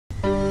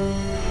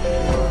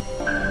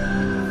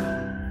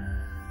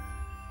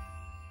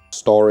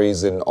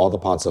stories in other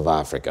parts of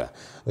Africa.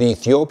 The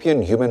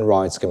Ethiopian Human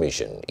Rights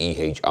Commission,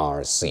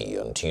 EHRC,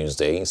 on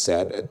Tuesday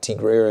said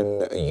Tigrayan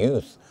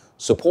youth,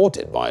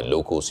 supported by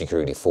local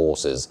security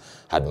forces,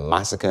 had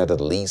massacred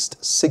at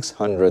least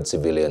 600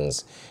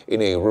 civilians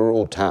in a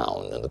rural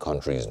town in the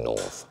country's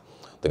north.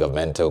 The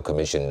governmental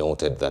commission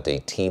noted that a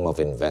team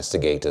of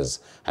investigators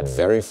had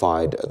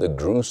verified the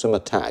gruesome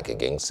attack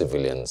against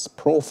civilians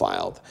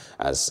profiled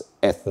as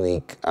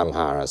ethnic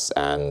Amharas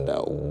and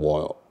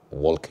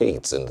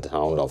Wolkates in the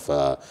town of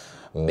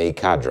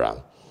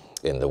Massacred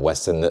in the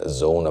western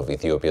zone of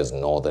Ethiopia's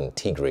northern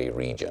Tigray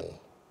region.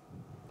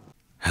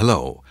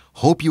 Hello,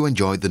 hope you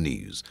enjoyed the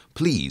news.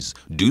 Please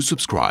do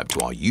subscribe to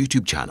our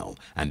YouTube channel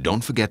and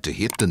don't forget to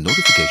hit the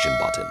notification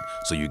button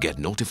so you get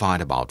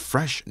notified about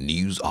fresh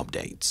news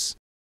updates.